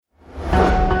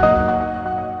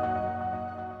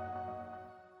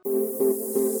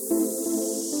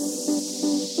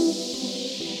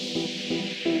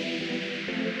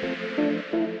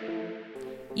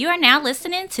are now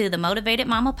listening to the Motivated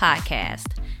Mama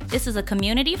podcast. This is a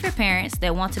community for parents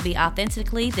that want to be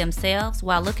authentically themselves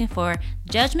while looking for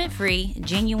judgment-free,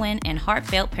 genuine, and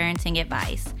heartfelt parenting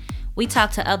advice. We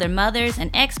talk to other mothers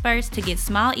and experts to get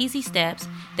small, easy steps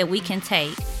that we can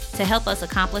take to help us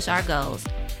accomplish our goals.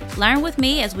 Learn with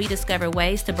me as we discover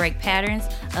ways to break patterns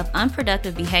of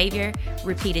unproductive behavior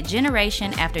repeated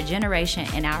generation after generation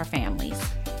in our families.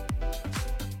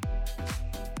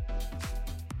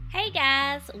 Hey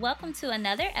guys, welcome to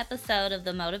another episode of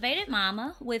The Motivated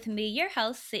Mama with me, your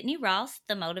host, Sydney Ross,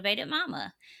 The Motivated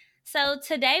Mama. So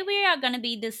today we are going to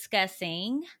be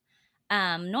discussing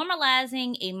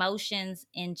normalizing emotions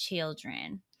in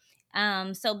children.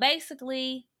 So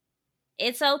basically,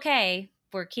 it's okay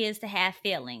for kids to have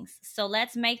feelings. So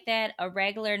let's make that a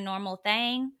regular, normal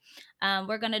thing.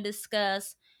 We're going to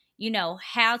discuss,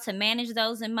 how to manage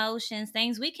those emotions,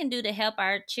 things we can do to help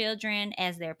our children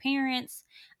as their parents,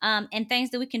 and things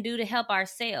that we can do to help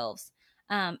ourselves.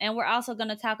 And we're also going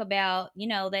to talk about,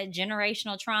 that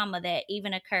generational trauma that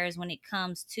even occurs when it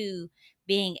comes to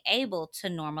being able to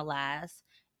normalize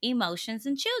emotions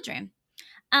in children.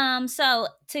 So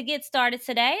to get started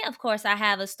today, of course, I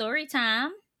have a story time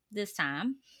this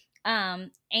time. And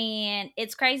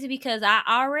it's crazy because I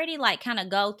already kind of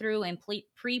go through and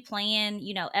pre-plan,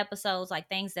 episodes, like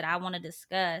things that I want to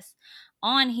discuss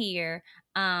on here.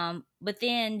 But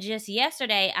then just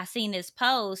yesterday I seen this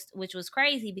post, which was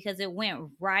crazy because it went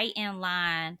right in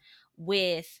line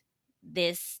with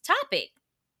this topic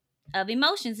of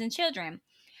emotions in children.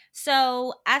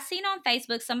 So I seen on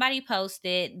Facebook somebody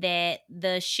posted that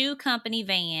the shoe company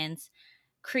Vans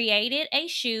created a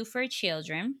shoe for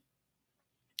children.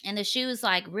 And the shoe is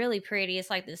really pretty. It's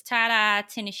like this tie-dye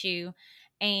tennis shoe.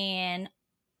 And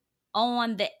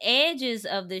on the edges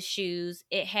of the shoes,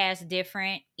 it has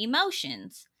different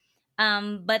emotions.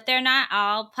 But they're not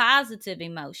all positive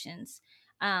emotions.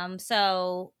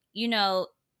 So,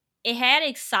 it had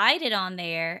excited on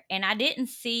there, and I didn't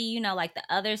see, the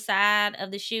other side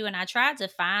of the shoe. And I tried to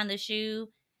find the shoe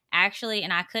actually,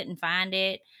 and I couldn't find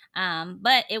it.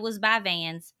 But it was by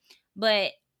Vans.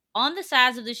 But on the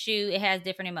sides of the shoe, it has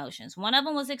different emotions. One of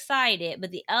them was excited,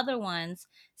 but the other ones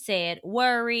said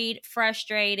worried,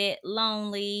 frustrated,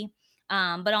 lonely.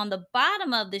 But on the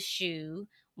bottom of the shoe,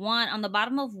 on the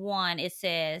bottom of one, it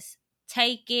says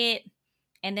take it.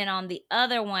 And then on the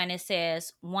other one, it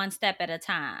says one step at a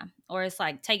time, or it's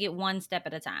like take it one step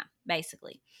at a time,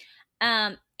 basically.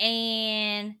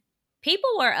 And people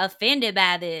were offended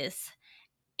by this,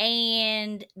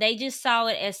 and they just saw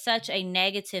it as such a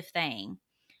negative thing.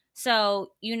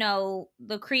 So,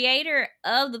 the creator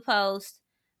of the post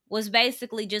was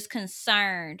basically just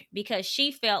concerned because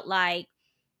she felt like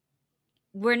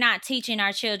we're not teaching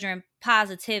our children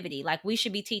positivity. Like, we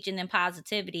should be teaching them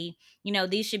positivity.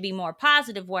 These should be more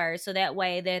positive words, so that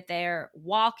way that they're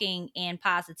walking in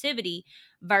positivity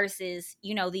versus,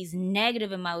 these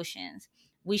negative emotions.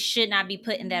 We should not be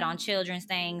putting that on children's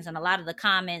things. And a lot of the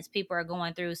comments people are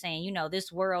going through saying,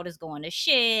 this world is going to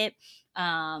shit.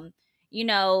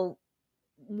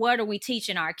 What are we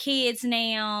teaching our kids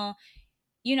now?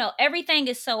 Everything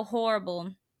is so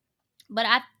horrible. But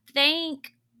I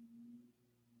think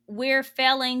we're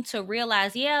failing to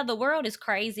realize, the world is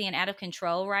crazy and out of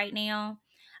control right now.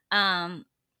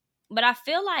 But I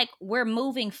feel like we're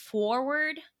moving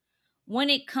forward when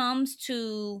it comes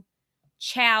to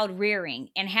child rearing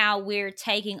and how we're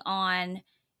taking on,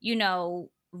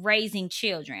 raising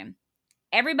children.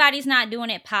 Everybody's not doing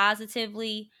it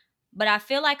positively, but I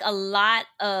feel like a lot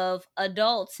of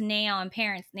adults now and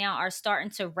parents now are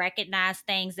starting to recognize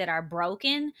things that are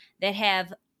broken that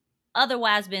have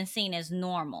otherwise been seen as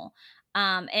normal.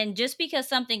 And just because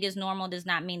something is normal does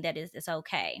not mean that it's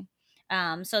okay.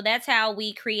 So that's how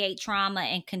we create trauma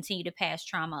and continue to pass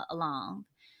trauma along.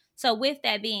 So with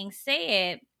that being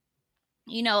said,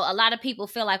 a lot of people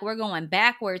feel like we're going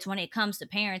backwards when it comes to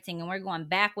parenting, and we're going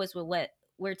backwards with what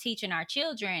we're teaching our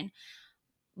children.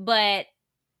 But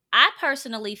I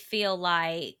personally feel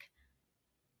like,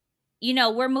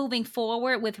 we're moving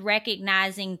forward with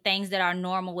recognizing things that are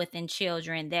normal within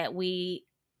children that we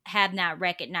have not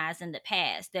recognized in the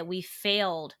past, that we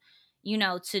failed,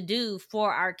 to do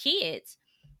for our kids.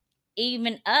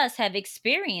 Even us have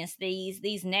experienced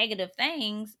these negative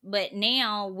things, but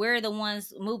now we're the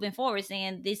ones moving forward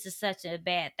saying this is such a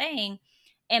bad thing.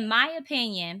 In my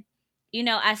opinion,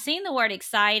 I've seen the word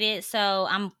excited, so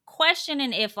I'm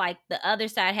questioning if the other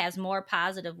side has more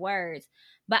positive words.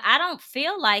 But I don't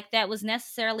feel like that was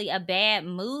necessarily a bad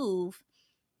move,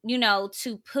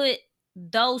 to put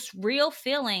those real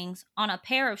feelings on a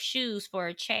pair of shoes for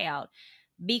a child.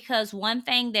 Because one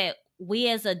thing that we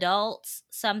as adults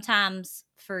sometimes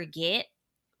forget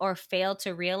or fail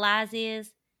to realize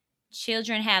is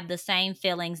children have the same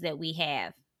feelings that we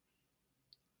have.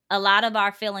 A lot of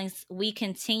our feelings we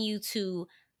continue to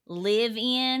live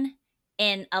in,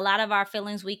 and a lot of our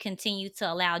feelings we continue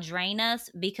to allow drain us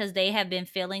because they have been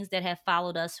feelings that have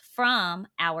followed us from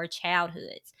our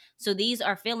childhoods. So these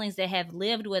are feelings that have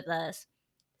lived with us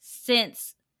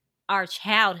since our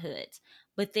childhoods,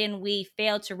 but then we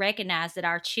fail to recognize that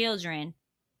our children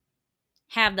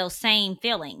have those same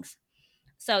feelings.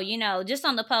 So, just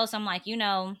on the post, I'm like,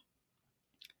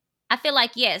 I feel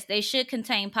like, yes, they should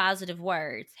contain positive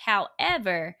words.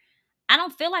 However, I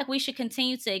don't feel like we should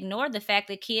continue to ignore the fact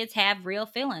that kids have real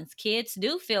feelings. Kids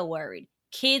do feel worried.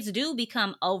 Kids do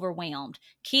become overwhelmed.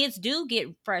 Kids do get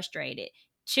frustrated.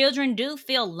 Children do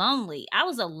feel lonely. I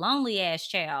was a lonely ass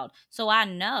child, so I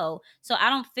know. So I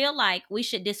don't feel like we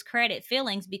should discredit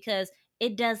feelings because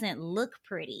it doesn't look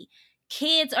pretty.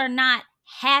 Kids are not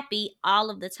happy all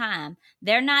of the time.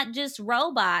 They're not just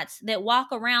robots that walk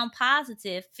around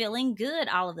positive, feeling good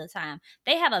all of the time.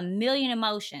 They have a million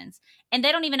emotions and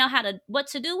they don't even know what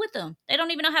to do with them. They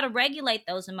don't even know how to regulate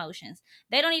those emotions.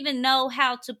 They don't even know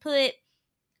how to put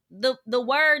the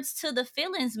words to the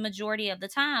feelings majority of the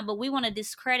time, but we want to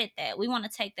discredit that. We want to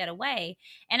take that away.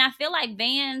 And I feel like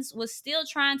Vans was still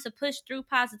trying to push through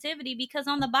positivity because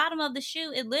on the bottom of the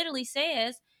shoe it literally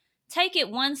says take it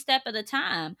one step at a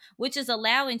time, which is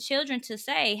allowing children to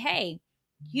say, hey,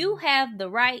 you have the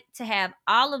right to have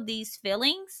all of these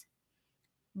feelings,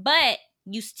 but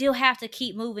you still have to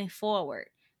keep moving forward.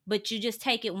 But you just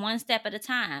take it one step at a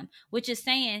time, which is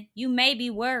saying you may be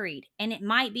worried and it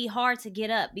might be hard to get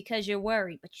up because you're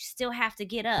worried, but you still have to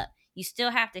get up. You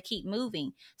still have to keep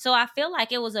moving. So I feel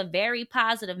like it was a very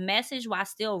positive message while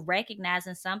still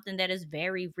recognizing something that is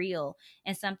very real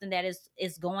and something that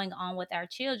is going on with our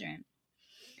children.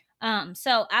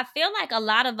 So I feel like a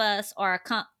lot of us are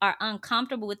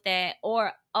uncomfortable with that,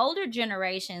 or older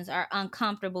generations are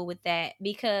uncomfortable with that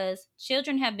because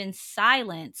children have been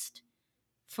silenced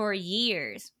for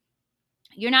years.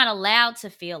 You're not allowed to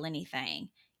feel anything.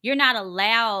 You're not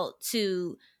allowed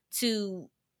to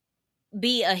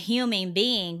be a human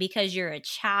being because you're a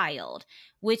child,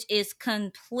 which is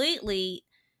completely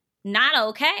not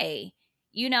okay.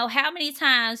 How many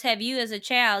times have you as a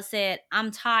child said, "I'm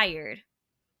tired,"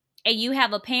 and you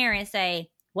have a parent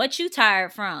say, "What you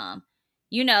tired from?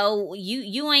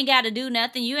 You ain't got to do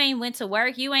nothing. You ain't went to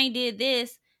work. You ain't did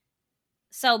this.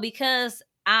 So because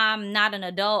I'm not an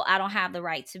adult, I don't have the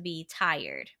right to be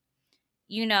tired."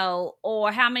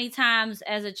 Or how many times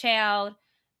as a child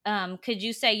could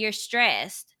you say you're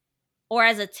stressed? Or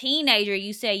as a teenager,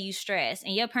 you say you stressed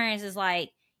and your parents is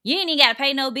like, "You ain't even got to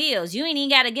pay no bills. You ain't even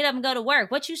got to get up and go to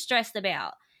work. What you stressed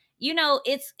about?"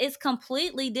 It's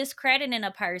completely discrediting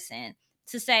a person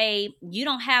to say you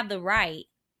don't have the right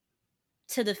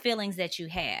to the feelings that you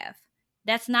have.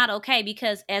 That's not okay,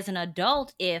 because as an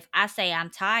adult, if I say I'm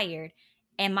tired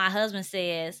and my husband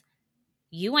says,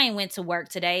 "You ain't went to work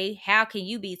today, how can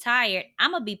you be tired?"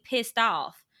 I'm gonna be pissed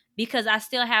off because I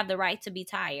still have the right to be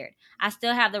tired. I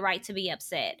still have the right to be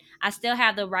upset. I still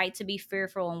have the right to be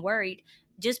fearful and worried.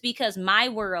 Just because my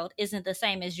world isn't the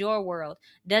same as your world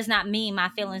does not mean my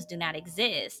feelings do not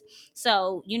exist.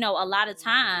 So, a lot of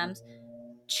times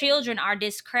children are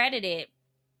discredited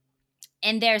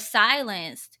and they're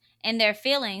silenced in their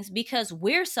feelings because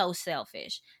we're so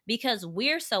selfish, because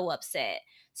we're so upset.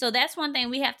 So that's one thing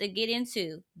we have to get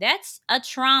into. That's a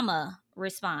trauma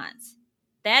response.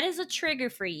 That is a trigger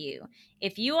for you.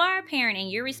 If you are a parent and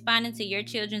you're responding to your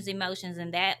children's emotions in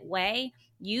that way,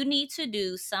 you need to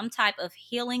do some type of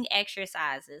healing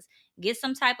exercises, get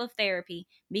some type of therapy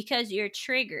because you're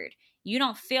triggered. You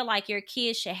don't feel like your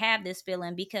kids should have this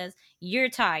feeling because you're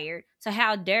tired. So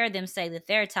how dare them say that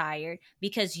they're tired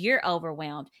because you're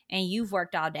overwhelmed and you've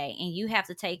worked all day and you have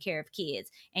to take care of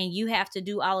kids and you have to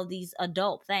do all of these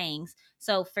adult things.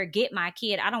 So forget my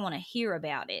kid. I don't want to hear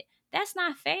about it. That's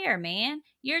not fair, man.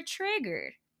 You're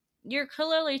triggered. You're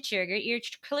clearly triggered. You're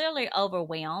clearly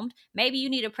overwhelmed. Maybe you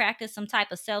need to practice some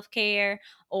type of self-care,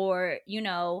 or,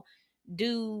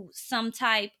 do some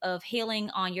type of healing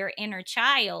on your inner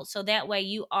child so that way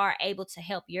you are able to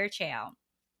help your child.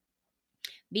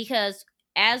 Because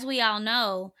as we all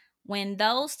know, when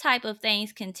those type of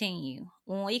things continue,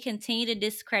 when we continue to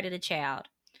discredit a child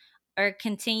or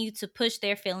continue to push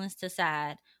their feelings to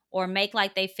side or make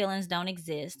like their feelings don't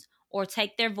exist or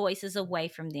take their voices away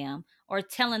from them or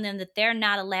telling them that they're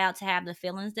not allowed to have the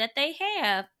feelings that they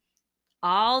have,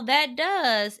 all that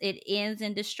does, it ends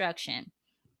in destruction.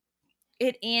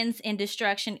 It ends in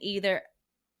destruction either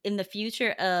in the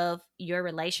future of your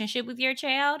relationship with your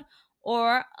child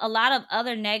or a lot of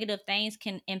other negative things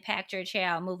can impact your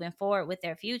child moving forward with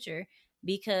their future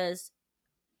because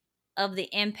of the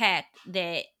impact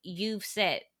that you've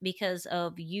set because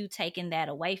of you taking that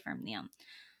away from them.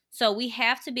 So we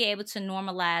have to be able to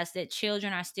normalize that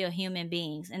children are still human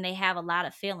beings and they have a lot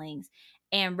of feelings.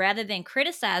 And rather than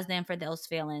criticize them for those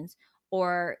feelings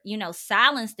or,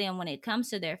 silence them when it comes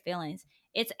to their feelings,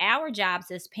 it's our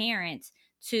jobs as parents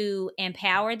to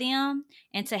empower them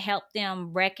and to help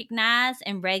them recognize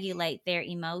and regulate their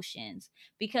emotions.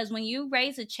 Because when you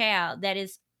raise a child that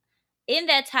is in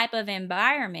that type of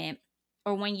environment,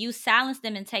 or when you silence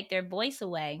them and take their voice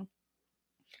away,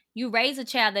 you raise a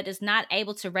child that is not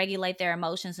able to regulate their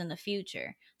emotions in the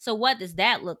future. So, what does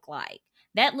that look like?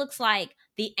 That looks like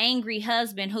the angry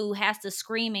husband who has to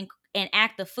scream and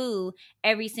act the fool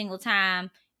every single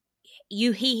time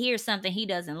he hears something he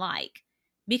doesn't like,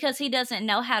 because he doesn't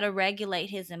know how to regulate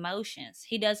his emotions.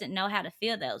 He doesn't know how to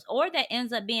feel those. Or that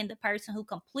ends up being the person who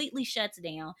completely shuts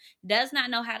down, does not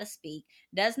know how to speak,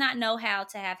 does not know how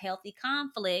to have healthy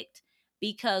conflict.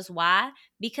 Because why?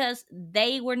 Because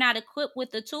they were not equipped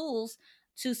with the tools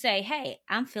to say, hey,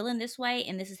 I'm feeling this way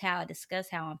and this is how I discuss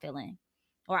how I'm feeling,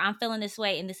 or I'm feeling this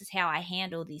way and this is how I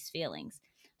handle these feelings.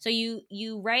 So you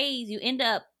end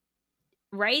up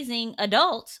raising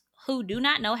adults who do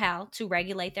not know how to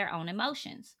regulate their own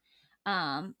emotions,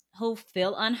 who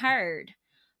feel unheard,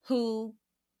 who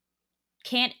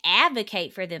can't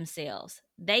advocate for themselves.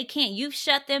 They can't. You've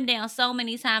shut them down so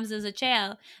many times as a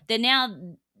child that now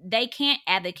they can't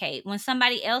advocate. When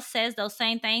somebody else says those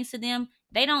same things to them,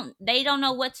 they don't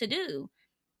know what to do.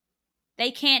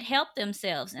 They can't help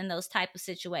themselves in those type of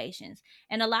situations.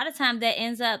 And a lot of times that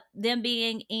ends up them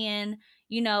being in,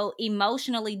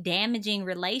 emotionally damaging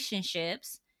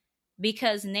relationships,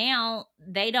 because now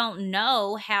they don't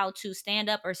know how to stand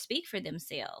up or speak for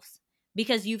themselves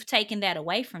because you've taken that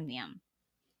away from them.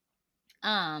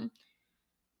 Um,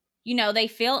 they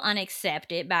feel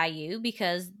unaccepted by you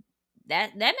because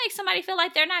that makes somebody feel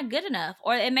like they're not good enough,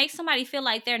 or it makes somebody feel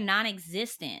like they're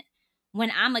non-existent.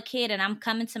 When I'm a kid and I'm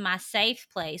coming to my safe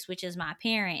place, which is my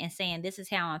parent, and saying this is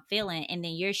how I'm feeling, and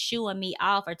then you're shooing me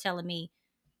off or telling me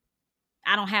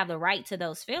I don't have the right to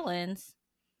those feelings,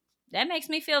 that makes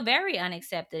me feel very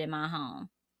unaccepted in my home.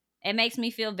 It makes me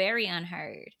feel very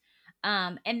unheard.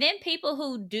 And then people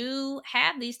who do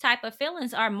have these type of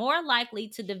feelings are more likely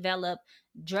to develop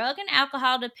drug and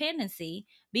alcohol dependency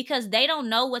because they don't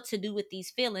know what to do with these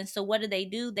feelings. So what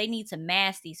do? They need to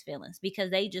mask these feelings because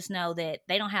they just know that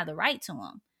they don't have the right to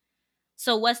them.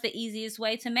 So what's the easiest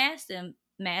way to mask them?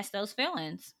 Mask those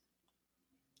feelings.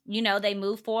 They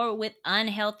move forward with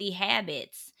unhealthy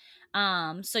habits.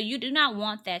 So you do not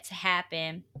want that to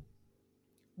happen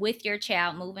with your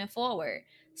child moving forward.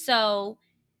 So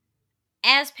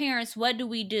as parents, what do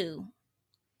we do?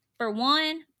 For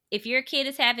one, if your kid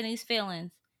is having these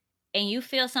feelings and you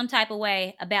feel some type of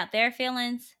way about their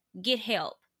feelings, get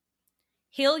help.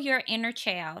 Heal your inner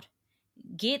child,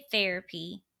 get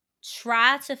therapy,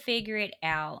 try to figure it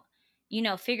out.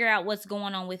 Figure out what's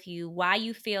going on with you, why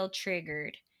you feel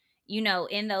triggered,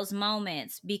 in those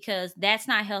moments, because that's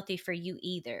not healthy for you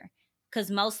either. Because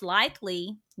most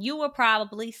likely you were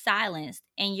probably silenced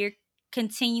and you're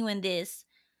continuing this,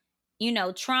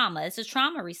 trauma. It's a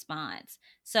trauma response.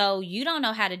 So you don't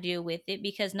know how to deal with it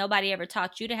because nobody ever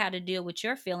taught you to how to deal with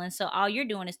your feelings. So all you're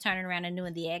doing is turning around and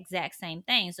doing the exact same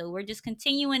thing. So we're just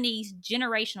continuing these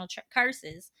generational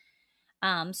curses.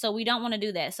 So we don't want to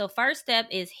do that. So first step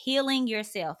is healing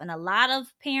yourself. And a lot of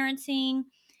parenting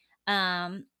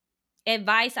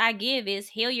advice I give is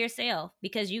heal yourself,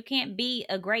 because you can't be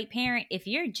a great parent if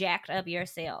you're jacked up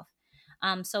yourself.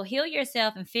 So heal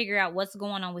yourself and figure out what's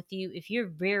going on with you if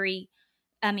you're really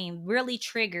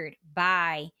triggered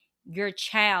by your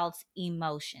child's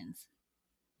emotions.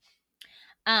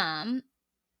 Um,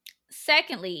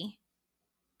 Secondly,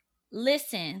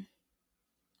 listen.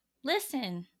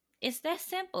 Listen. It's that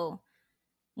simple.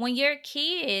 When your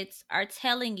kids are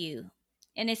telling you,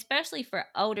 and especially for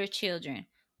older children,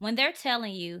 when they're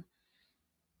telling you,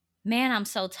 man, I'm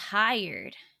so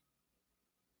tired,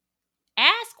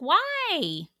 ask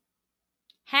why.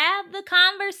 Have the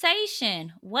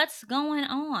conversation. What's going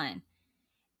on?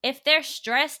 If they're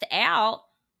stressed out,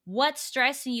 what's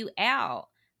stressing you out?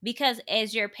 Because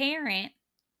as your parent,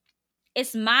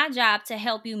 it's my job to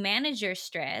help you manage your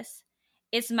stress.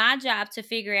 It's my job to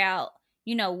figure out,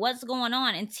 what's going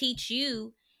on and teach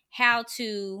you how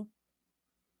to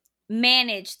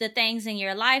manage the things in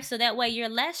your life so that way you're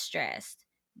less stressed.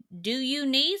 Do you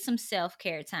need some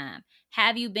self-care time?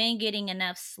 Have you been getting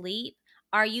enough sleep?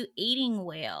 Are you eating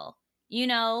well? You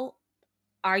know,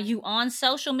 Are you on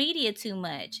social media too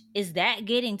much? Is that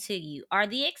getting to you? Are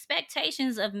the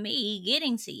expectations of me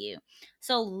getting to you?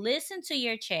 So listen to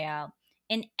your child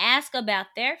and ask about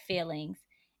their feelings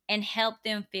and help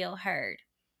them feel heard.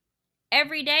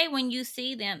 Every day when you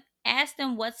see them, ask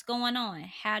them what's going on.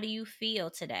 How do you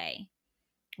feel today?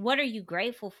 What are you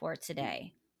grateful for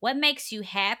today? What makes you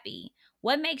happy?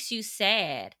 What makes you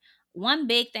sad? One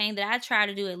big thing that I try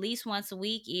to do at least once a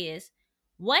week is,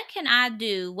 what can I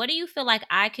do? What do you feel like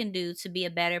I can do to be a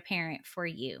better parent for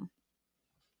you?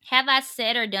 Have I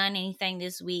said or done anything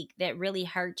this week that really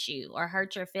hurt you or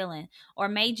hurt your feeling or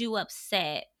made you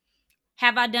upset?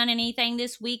 Have I done anything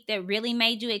this week that really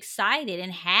made you excited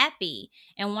and happy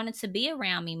and wanted to be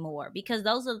around me more? Because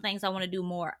those are the things I want to do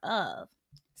more of.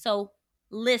 So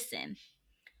listen,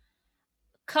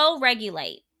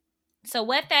 co-regulate. So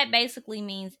what that basically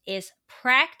means is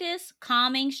practice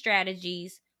calming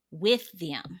strategies with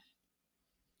them.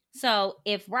 So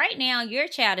if right now your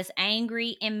child is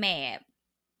angry and mad,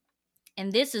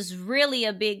 and this is really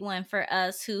a big one for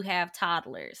us who have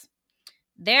toddlers,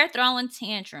 they're throwing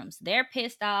tantrums, they're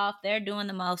pissed off, they're doing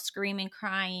the most, screaming,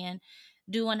 crying,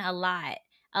 doing a lot.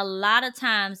 A lot of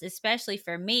times, especially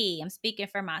for me, I'm speaking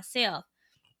for myself,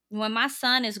 when my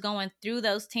son is going through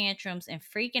those tantrums and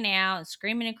freaking out and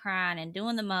screaming and crying and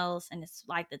doing the most, and it's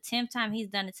like the 10th time he's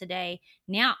done it today,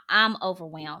 now I'm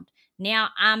overwhelmed. Now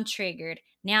I'm triggered.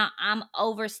 Now I'm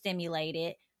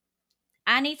overstimulated.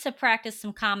 I need to practice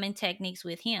some calming techniques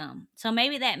with him. So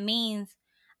maybe that means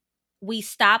we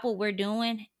stop what we're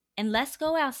doing and let's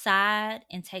go outside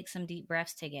and take some deep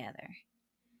breaths together.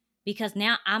 Because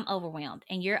now I'm overwhelmed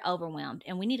and you're overwhelmed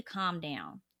and we need to calm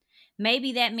down.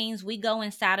 Maybe that means we go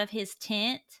inside of his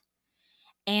tent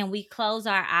and we close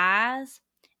our eyes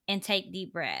and take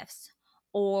deep breaths.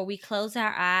 Or we close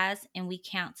our eyes and we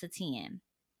count to 10.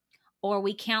 Or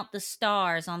we count the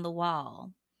stars on the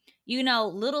wall. You know,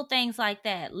 little things like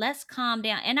that. Let's calm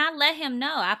down. And I let him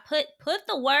know. I put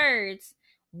the words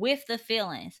with the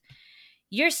feelings.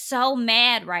 You're so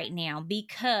mad right now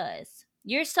because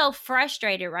you're so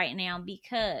frustrated right now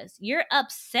because you're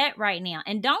upset right now.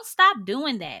 And don't stop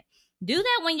doing that. Do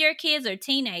that when your kids are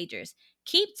teenagers.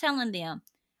 Keep telling them,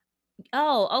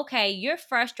 oh, okay, you're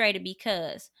frustrated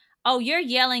because, oh, you're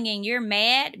yelling and you're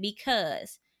mad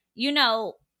because, you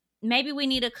know, maybe we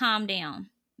need to calm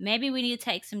down. Maybe we need to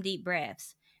take some deep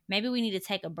breaths. Maybe we need to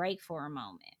take a break for a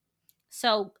moment.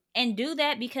 So, and do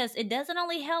that because it doesn't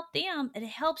only help them, it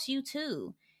helps you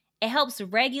too. It helps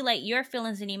regulate your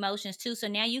feelings and emotions too. So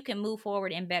now you can move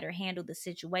forward and better handle the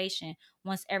situation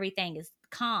once everything is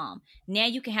calm. Now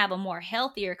you can have a more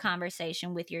healthier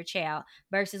conversation with your child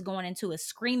versus going into a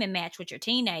screaming match with your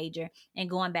teenager and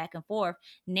going back and forth.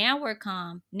 Now we're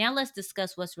calm. Now let's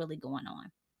discuss what's really going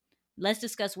on. Let's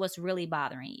discuss what's really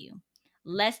bothering you.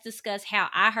 Let's discuss how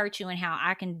I hurt you and how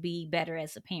I can be better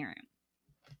as a parent.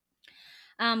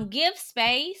 Give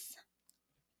space,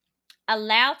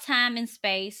 allow time and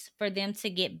space for them to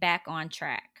get back on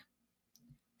track.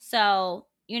 So,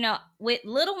 you know, with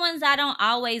little ones, I don't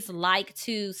always like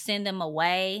to send them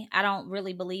away. I don't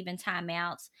really believe in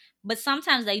timeouts, but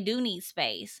sometimes they do need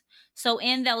space. So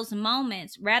in those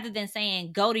moments, rather than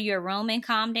saying, go to your room and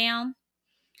calm down,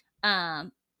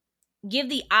 um, give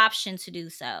the option to do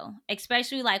so,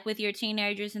 especially like with your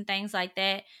teenagers and things like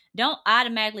that. Don't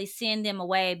automatically send them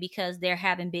away because they're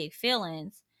having big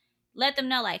feelings. Let them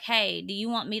know, like, hey, do you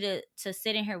want me to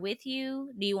sit in here with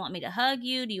you? Do you want me to hug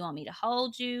you? Do you want me to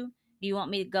hold you? Do you want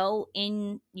me to go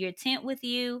in your tent with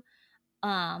you?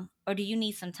 Or do you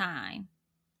need some time?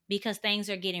 Because things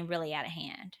are getting really out of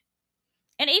hand.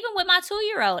 And even with my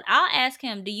 2-year-old, I'll ask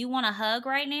him, do you want a hug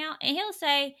right now? And he'll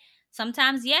say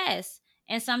sometimes yes.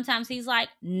 And sometimes he's like,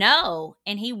 no.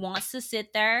 And he wants to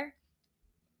sit there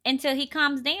until he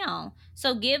calms down.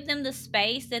 So give them the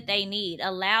space that they need.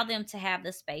 Allow them to have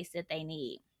the space that they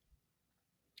need.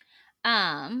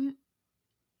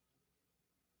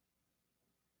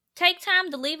 Take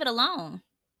time to leave it alone.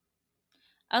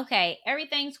 Okay,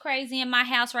 everything's crazy in my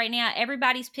house right now.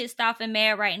 Everybody's pissed off and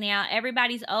mad right now.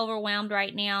 Everybody's overwhelmed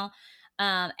right now.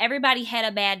 Everybody had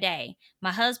a bad day.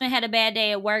 My husband had a bad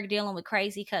day at work dealing with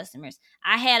crazy customers.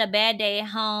 I had a bad day at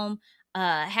home.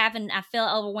 I feel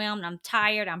overwhelmed. I'm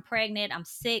tired. I'm pregnant. I'm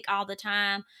sick all the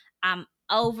time. I'm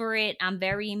over it. I'm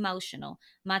very emotional.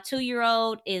 My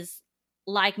 2-year-old is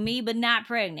like me, but not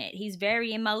pregnant. He's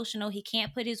very emotional. He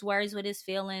can't put his words with his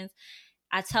feelings.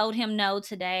 I told him no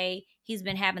today. He's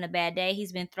been having a bad day.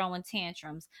 He's been throwing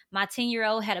tantrums. My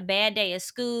 10-year-old had a bad day at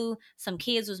school. Some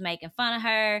kids was making fun of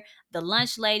her. The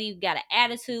lunch lady got an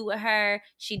attitude with her.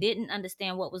 She didn't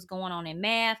understand what was going on in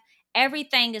math.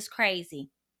 Everything is crazy.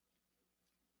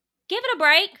 Give it a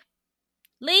break.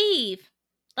 Leave.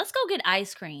 Let's go get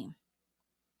ice cream.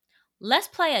 Let's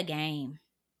play a game.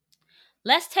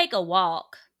 Let's take a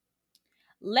walk.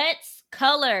 Let's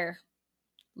color.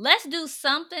 Let's do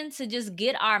something to just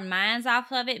get our minds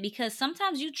off of it, because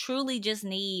sometimes you truly just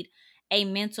need a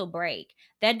mental break.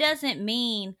 That doesn't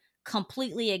mean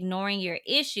completely ignoring your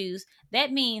issues.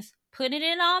 That means putting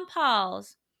it on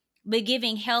pause, but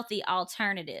giving healthy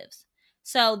alternatives.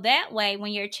 So that way,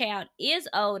 when your child is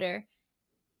older,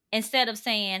 instead of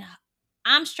saying,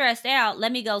 I'm stressed out,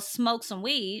 let me go smoke some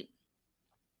weed,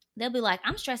 they'll be like,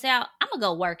 I'm stressed out, I'm gonna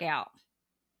go work out.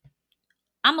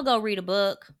 I'm gonna go read a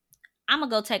book. I'm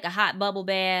gonna go take a hot bubble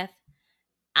bath.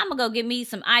 I'm gonna go get me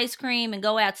some ice cream and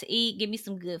go out to eat, get me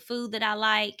some good food that I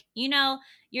like.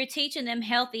 You're teaching them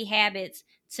healthy habits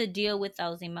to deal with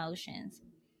those emotions.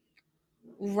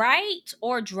 Write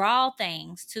or draw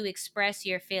things to express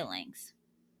your feelings.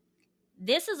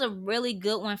 This is a really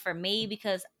good one for me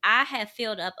because I have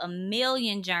filled up a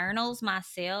million journals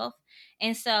myself.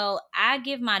 And so I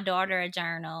give my daughter a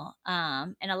journal.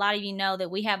 And a lot of you know that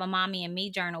we have a mommy and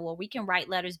me journal where we can write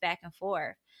letters back and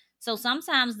forth. So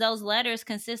sometimes those letters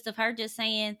consist of her just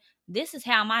saying, this is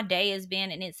how my day has been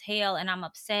and it's hell and I'm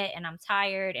upset and I'm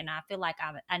tired and I feel like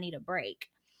I need a break.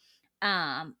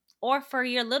 Or for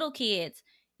your little kids,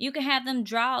 you can have them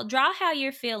draw how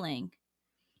you're feeling.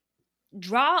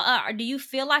 Do you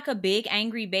feel like a big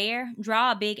angry bear?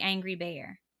 Draw a big angry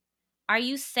bear. Are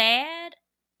you sad?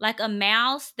 Like a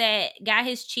mouse that got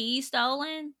his cheese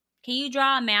stolen? Can you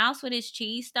draw a mouse with his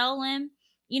cheese stolen?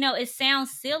 It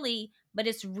sounds silly, but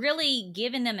it's really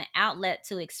giving them an outlet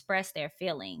to express their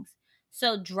feelings.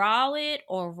 So draw it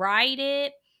or write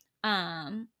it.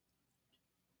 Um,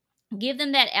 Give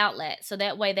them that outlet so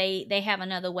that way they have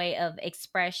another way of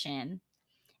expression.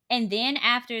 And then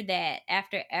after that,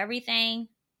 after everything,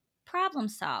 problem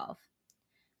solve.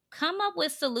 Come up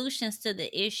with solutions to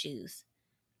the issues.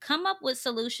 Come up with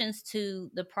solutions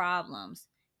to the problems.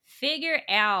 Figure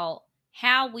out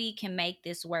how we can make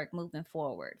this work moving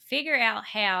forward. Figure out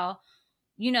how,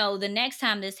 the next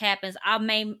time this happens,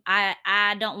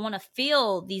 I don't want to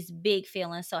feel these big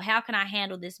feelings. So how can I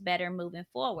handle this better moving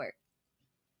forward?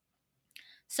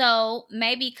 So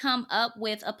maybe come up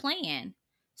with a plan.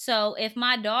 So if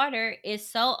my daughter is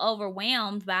so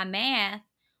overwhelmed by math,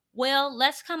 well,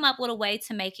 let's come up with a way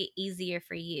to make it easier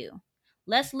for you.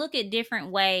 Let's look at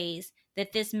different ways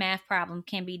that this math problem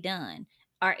can be done.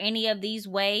 Are any of these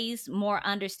ways more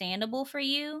understandable for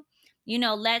you?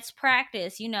 Let's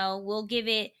practice. We'll give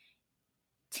it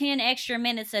 10 extra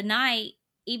minutes a night,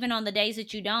 even on the days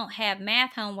that you don't have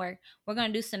math homework. We're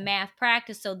going to do some math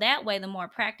practice. So that way, the more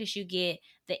practice you get,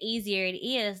 the easier it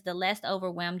is, the less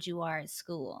overwhelmed you are at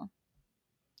school.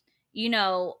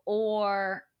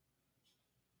 Or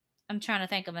I'm trying to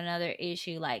think of another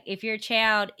issue. Like if your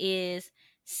child is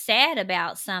sad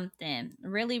about something,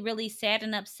 really, really sad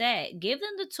and upset, give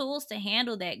them the tools to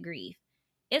handle that grief.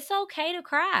 It's okay to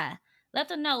cry. Let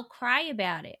them know, cry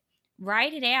about it.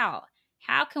 Write it out.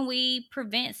 How can we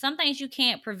prevent some things you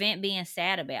can't prevent being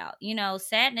sad about?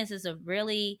 Sadness is a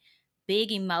really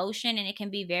big emotion and it can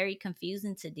be very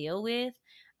confusing to deal with.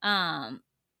 But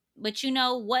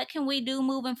what can we do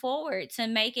moving forward to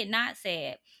make it not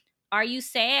sad? Are you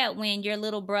sad when your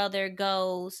little brother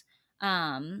goes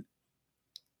um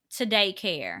to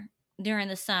daycare during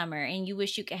the summer and you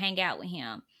wish you could hang out with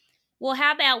him? Well,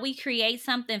 how about we create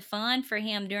something fun for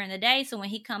him during the day so when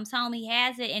he comes home he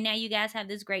has it and now you guys have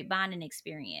this great bonding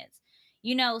experience.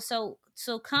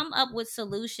 So come up with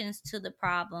solutions to the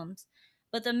problems.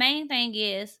 But the main thing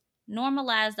is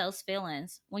normalize those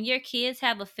feelings. When your kids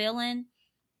have a feeling,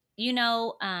 you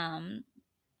know, um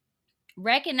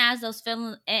recognize those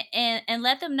feelings and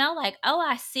let them know, like, oh,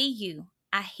 I see you,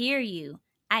 I hear you,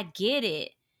 I get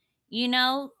it. you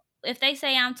know if they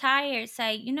say I'm tired,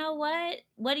 say,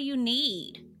 what do you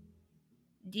need?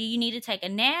 Do you need to take a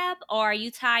nap, or are you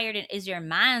tired and is your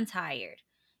mind tired?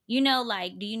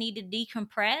 Like, do you need to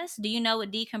decompress? Do you know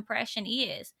what decompression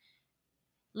is?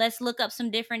 Let's look up some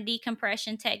different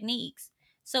decompression techniques.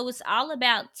 So it's all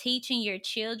about teaching your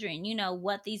children,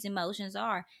 what these emotions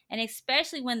are. And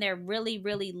especially when they're really,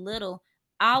 really little,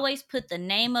 always put the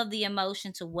name of the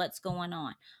emotion to what's going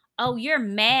on. Oh, you're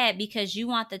mad because you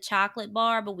want the chocolate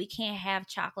bar, but we can't have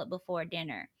chocolate before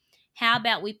dinner. How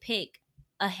about we pick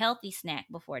a healthy snack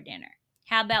before dinner?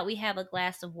 How about we have a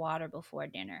glass of water before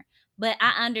dinner? But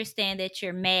I understand that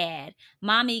you're mad.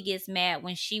 Mommy gets mad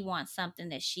when she wants something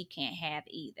that she can't have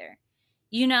either.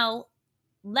 You know,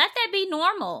 Let that be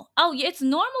normal. Oh, it's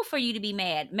normal for you to be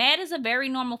mad. Mad is a very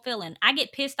normal feeling. I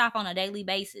get pissed off on a daily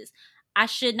basis. I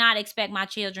should not expect my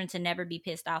children to never be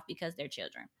pissed off because they're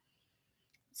children.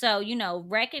 So,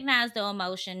 recognize the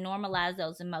emotion, normalize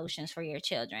those emotions for your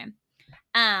children.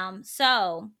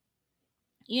 So,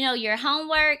 your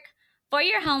homework, for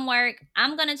your homework,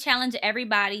 I'm going to challenge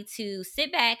everybody to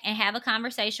sit back and have a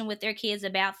conversation with their kids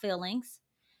about feelings.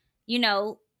 you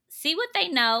know, See what they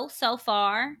know so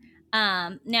far.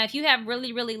 Now, if you have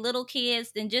really, really little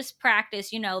kids, then just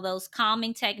practice, those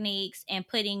calming techniques and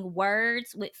putting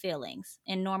words with feelings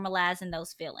and normalizing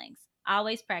those feelings.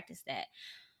 Always practice that.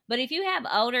 But if you have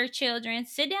older children,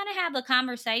 sit down and have a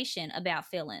conversation about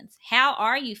feelings. How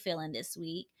are you feeling this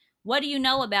week? What do you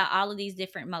know about all of these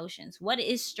different emotions? What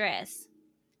is stress?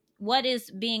 What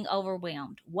is being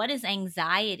overwhelmed? What is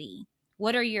anxiety?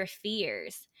 What are your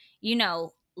fears?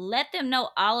 Let them know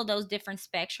all of those different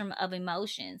spectrum of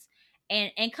emotions,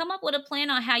 and come up with a plan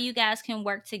on how you guys can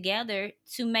work together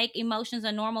to make emotions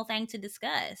a normal thing to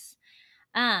discuss.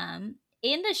 In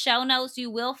the show notes, you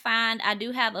will find I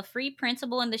do have a free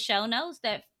principle in the show notes.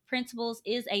 That principles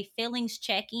is a feelings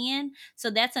check-in. So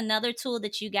that's another tool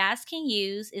that you guys can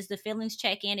use, is the feelings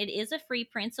check-in. It is a free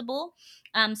principle.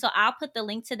 So I'll put the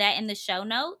link to that in the show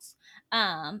notes.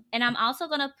 And I'm also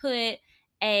gonna put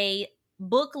a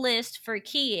book list for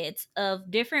kids of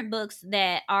different books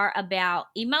that are about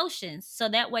emotions. So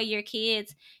that way your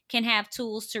kids can have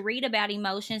tools to read about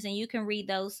emotions, and you can read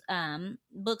those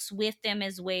books with them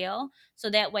as well. So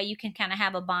that way you can kind of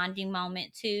have a bonding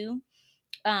moment too.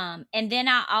 And then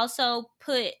I also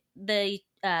put the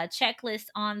checklist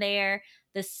on there,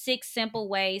 the 6 simple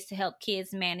ways to help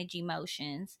kids manage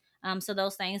emotions. So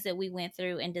those things that we went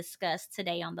through and discussed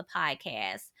today on the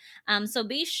podcast. So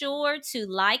be sure to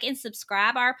like and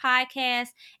subscribe our podcast,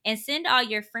 and send all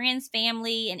your friends,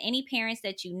 family, and any parents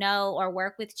that you know or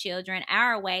work with children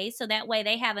our way, so that way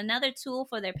they have another tool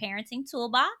for their parenting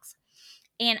toolbox.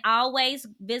 And always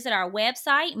visit our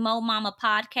website, Mo Mama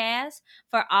Podcast,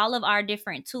 for all of our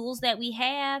different tools that we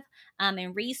have,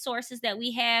 and resources that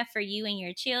we have for you and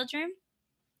your children.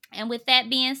 And with that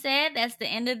being said, that's the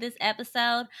end of this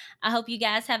episode. I hope you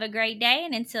guys have a great day.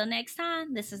 And until next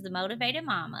time, this is the Motivated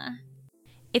Mama.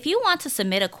 If you want to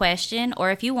submit a question,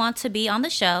 or if you want to be on the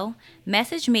show,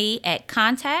 message me at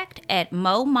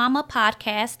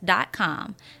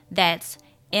contact@momamapodcast.com. That's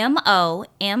MOMAMA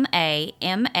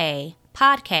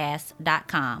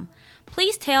podcast.com.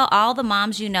 Please tell all the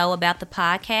moms you know about the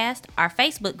podcast, our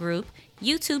Facebook group,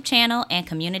 YouTube channel, and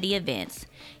community events.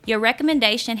 Your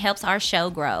recommendation helps our show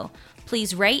grow.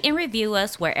 Please rate and review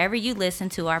us wherever you listen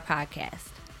to our podcast.